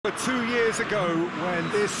remember 2 years ago when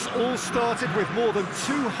this all started with more than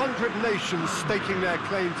 200 nations staking their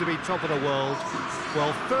claim to be top of the world.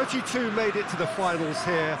 Well, 32 made it to the finals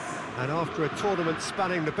here, and after a tournament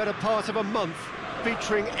spanning the better part of a month,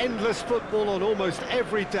 featuring endless football on almost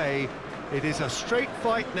every day, it is a straight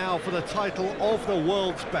fight now for the title of the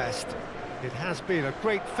world's best. It has been a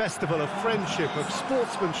great festival of friendship, of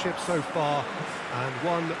sportsmanship so far, and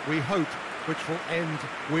one, we hope, which will end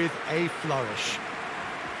with a flourish.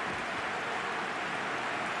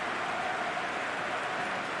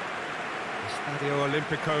 Stadio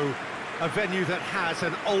Olimpico, a venue that has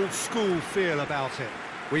an old-school feel about it.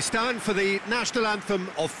 We stand for the national anthem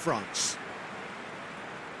of France.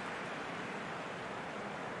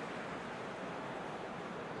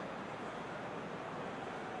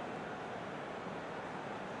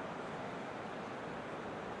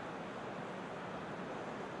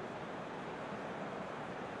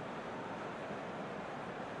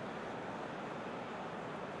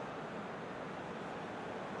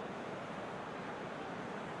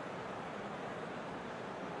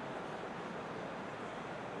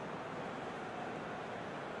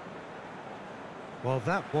 Well,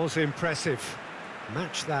 that was impressive.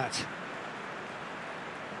 Match that.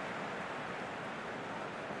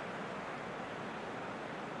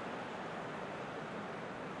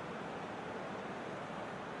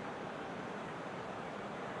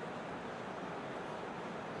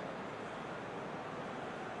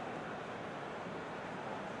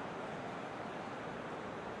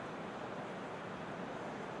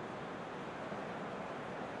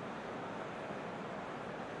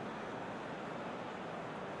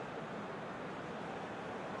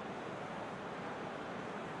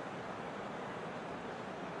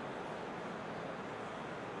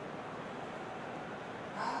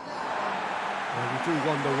 You do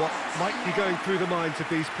wonder what might be going through the minds of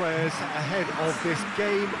these players ahead of this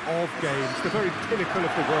game of games, the very pinnacle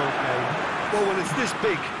of the world game. Well, when it's this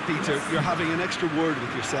big, Peter, you're having an extra word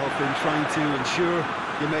with yourself in trying to ensure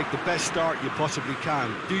you make the best start you possibly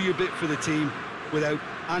can. Do your bit for the team without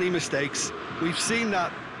any mistakes. We've seen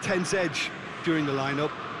that tense edge during the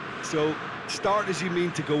lineup, so start as you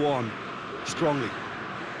mean to go on, strongly.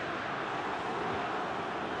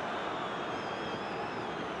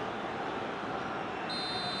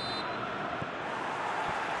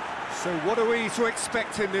 So what are we to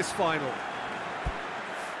expect in this final?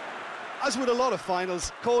 As with a lot of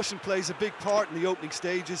finals, caution plays a big part in the opening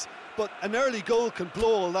stages, but an early goal can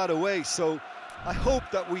blow all that away, so I hope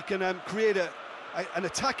that we can create an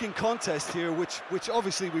attacking contest here, which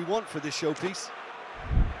obviously we want for this showpiece.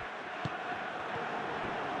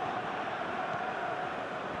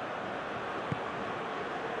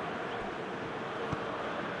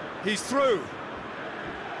 He's through.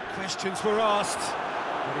 Questions were asked,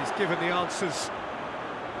 but he's given the answers.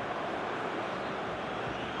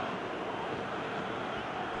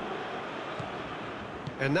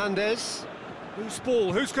 Hernandez. Whose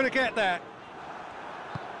ball? Who's going to get that?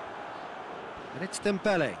 And it's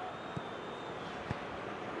Dembele.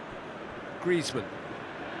 Griezmann.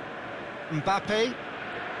 Mbappe.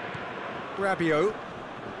 Rabiot.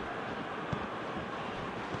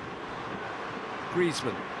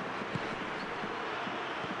 Griezmann.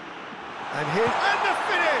 And the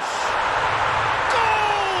finish!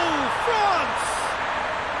 Goal! France!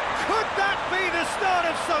 Could that be the start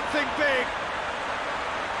of something big?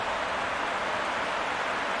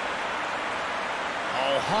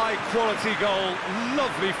 Oh, high-quality goal,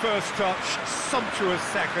 lovely first touch, sumptuous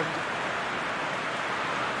second.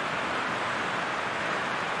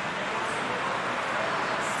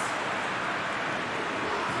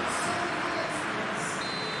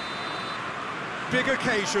 Big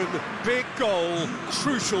occasion, big goal,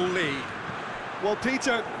 crucial lead. Well,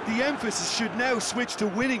 Peter, the emphasis should now switch to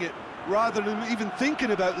winning it, rather than even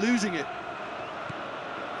thinking about losing it.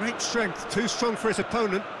 Great strength, too strong for his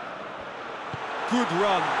opponent. Good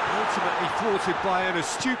run, ultimately thwarted by an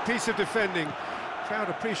astute piece of defending. Crowd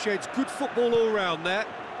appreciates good football all round there.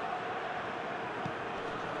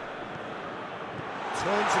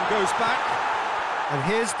 Turns and goes back. And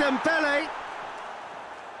here's Dembele.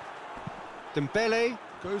 Dembele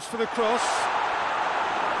goes for the cross.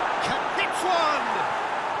 Hits one!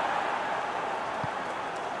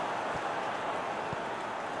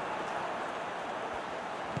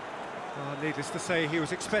 Needless to say, he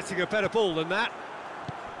was expecting a better ball than that.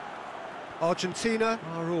 Argentina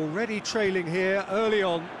are already trailing here early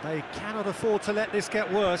on. They cannot afford to let this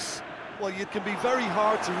get worse. Well, it can be very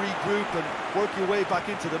hard to regroup and work your way back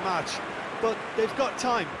into the match, but they've got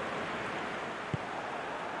time.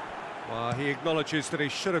 Well, he acknowledges that he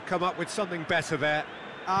should have come up with something better there.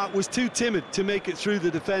 Was too timid to make it through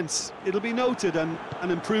the defence. It'll be noted and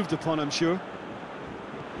improved upon, I'm sure.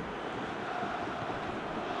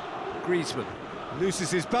 Griezmann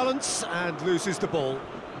loses his balance and loses the ball.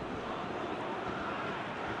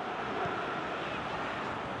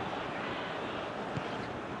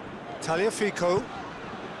 Tagliafico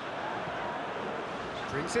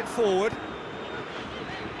brings it forward.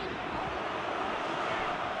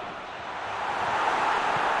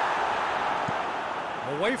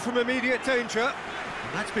 Away from immediate danger,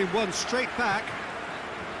 and that's been won straight back.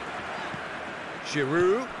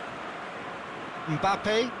 Giroud,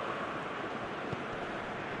 Mbappe.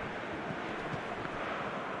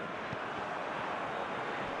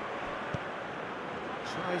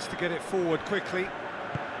 Tries to get it forward quickly.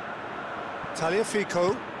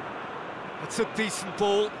 Tagliafico. It's a decent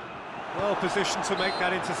ball. Well positioned to make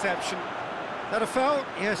that interception. That a foul?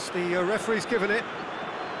 Yes, the referee's given it.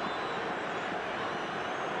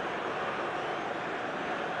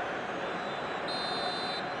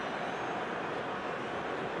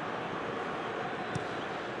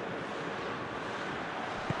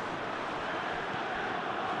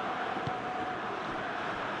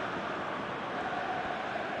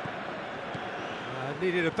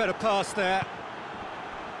 Needed a better pass there.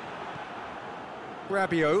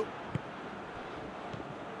 Rabiot.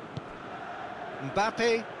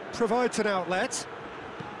 Mbappe provides an outlet.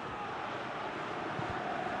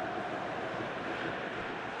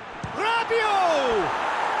 Rabiot!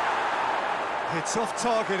 It's off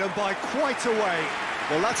target and by quite a way.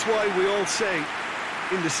 Well, that's why we all say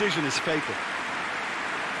indecision is fatal.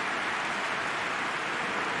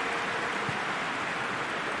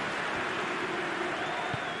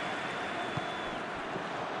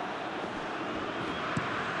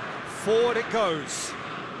 Forward it goes.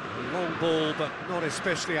 A long ball, but not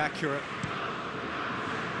especially accurate.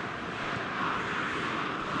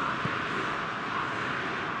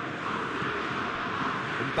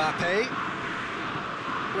 Mbappe.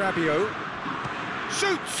 Rabiot.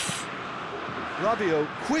 Shoots! Rabiot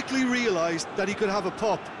quickly realised that he could have a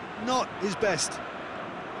pop. Not his best.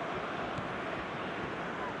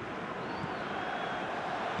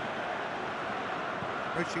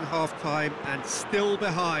 Approaching half-time and still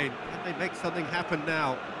behind. Can they make something happen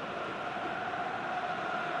now?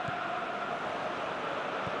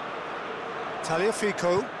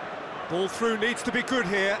 Tagliafico. Ball through needs to be good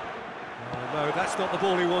here. Oh no, that's not the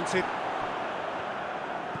ball he wanted.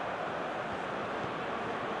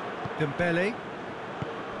 Dembele.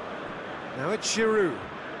 Now it's Giroud.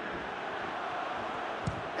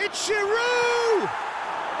 It's Giroud!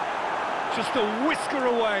 Just a whisker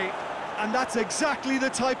away. And that's exactly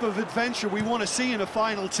the type of adventure we want to see in a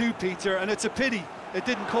final two, Peter, and it's a pity it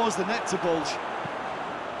didn't cause the net to bulge.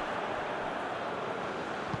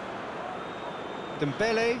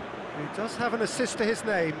 Dembele, who does have an assist to his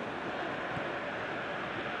name.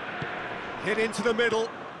 Hit into the middle.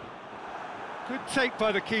 Good take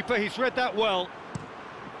by the keeper, he's read that well.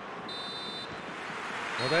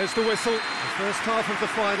 Well, there's the whistle. The first half of the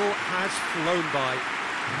final has flown by.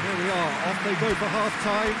 And here we are, off they go for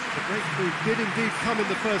half-time. The breakthrough did indeed come in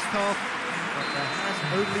the first half, but there has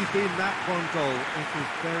only been that one goal. It was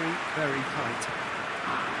very, very tight.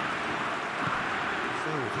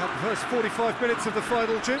 So we've had the first 45 minutes of the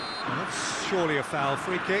final, Jim. Well, that's surely a foul,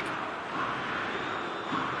 free kick.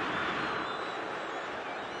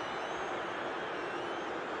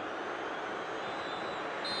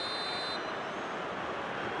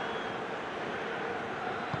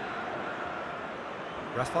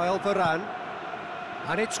 Rafael Varane,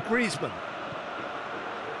 and it's Griezmann.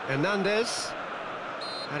 Hernandez,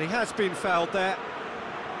 and he has been fouled there.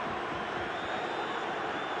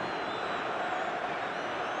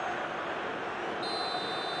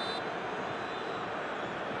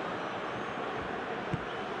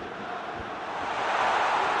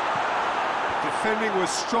 Defending was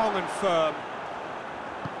strong and firm.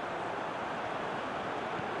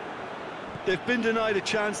 They've been denied a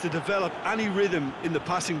chance to develop any rhythm in the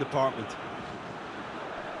passing department.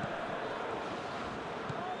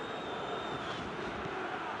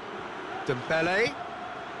 Dembele.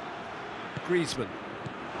 Griezmann.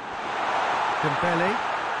 Dembele.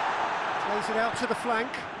 Plays it out to the flank.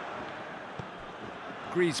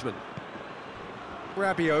 Griezmann.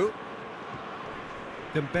 Rabiot.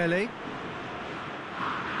 Dembele.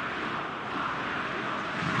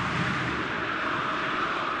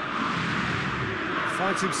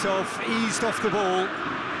 Finds himself eased off the ball.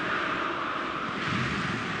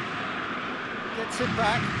 Gets it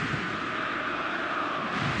back.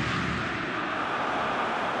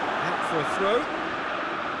 Out for a throw.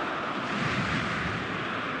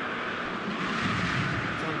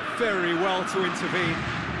 very well to intervene.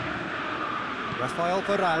 Rafael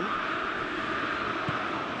Varane.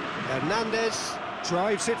 Hernandez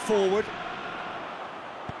drives it forward.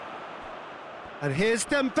 And here's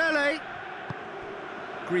Dembele.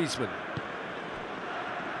 Griezmann.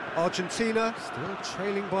 Argentina still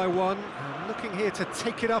trailing by one, and looking here to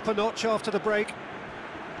take it up a notch after the break.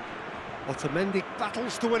 Otamendi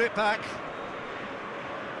battles to win it back.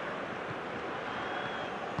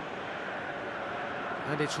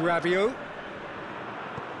 And it's Rabiot.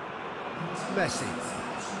 Messi.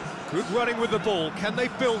 Good running with the ball. Can they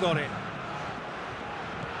build on it?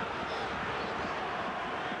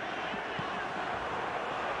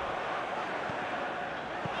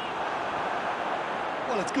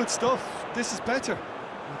 Well, it's good stuff. This is better.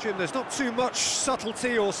 Well, Jim, there's not too much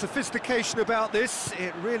subtlety or sophistication about this.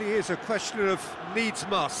 It really is a question of needs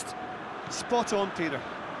must. Spot on, Peter.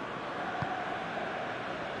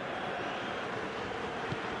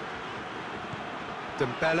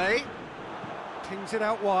 Dembele pings it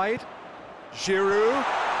out wide. Giroud.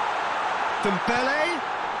 Dembele.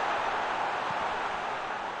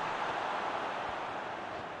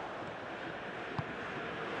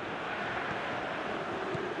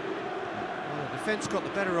 Well, the defence got the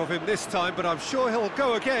better of him this time, but I'm sure he'll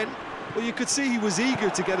go again. Well, you could see he was eager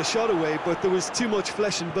to get a shot away, but there was too much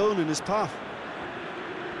flesh and bone in his path.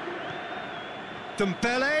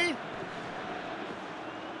 Dembele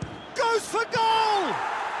goes for goal!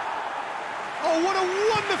 Oh, what a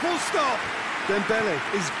wonderful stop! Dembele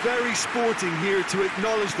is very sporting here to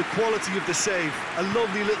acknowledge the quality of the save. A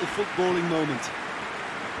lovely little footballing moment.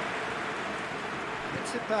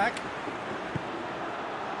 Gets it back.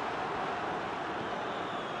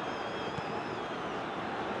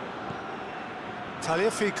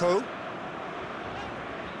 Tagliafico.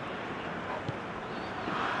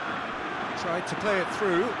 Tried to play it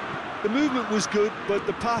through. The movement was good, but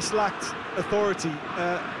the pass lacked authority,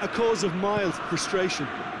 a cause of mild frustration.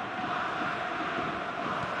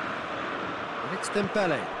 And it's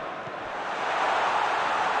Dembele.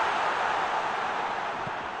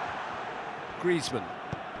 Griezmann.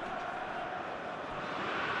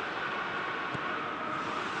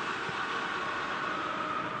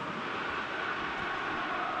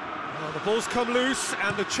 Well, the ball's come loose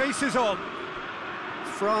and the chase is on.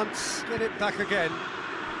 France get it back again.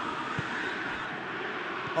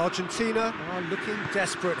 Argentina are looking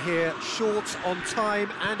desperate here, short on time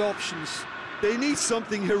and options. They need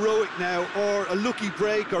something heroic now, or a lucky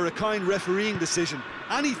break, or a kind refereeing decision.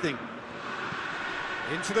 Anything.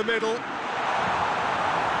 Into the middle.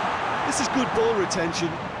 This is good ball retention,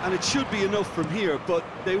 and it should be enough from here, but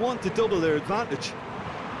they want to double their advantage.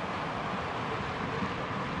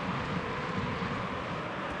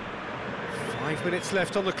 Five minutes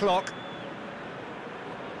left on the clock.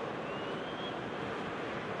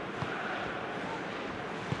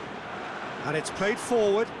 And it's played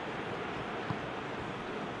forward.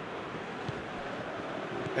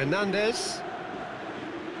 Hernandez.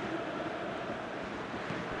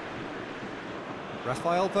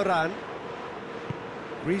 Rafael Varane.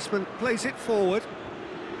 Griezmann plays it forward.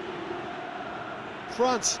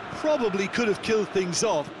 France probably could have killed things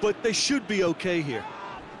off, but they should be okay here.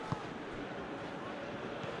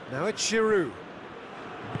 Now it's Giroud.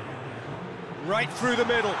 Right through the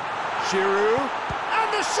middle. Giroud.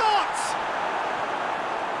 And the shot!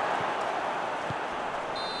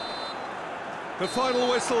 The final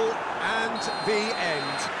whistle and the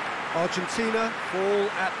end. Argentina fall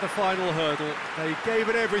at the final hurdle. They gave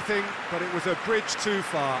it everything, but it was a bridge too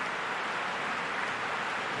far.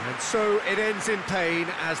 And so it ends in pain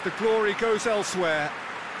as the glory goes elsewhere.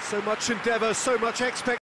 So much endeavour, so much expectation.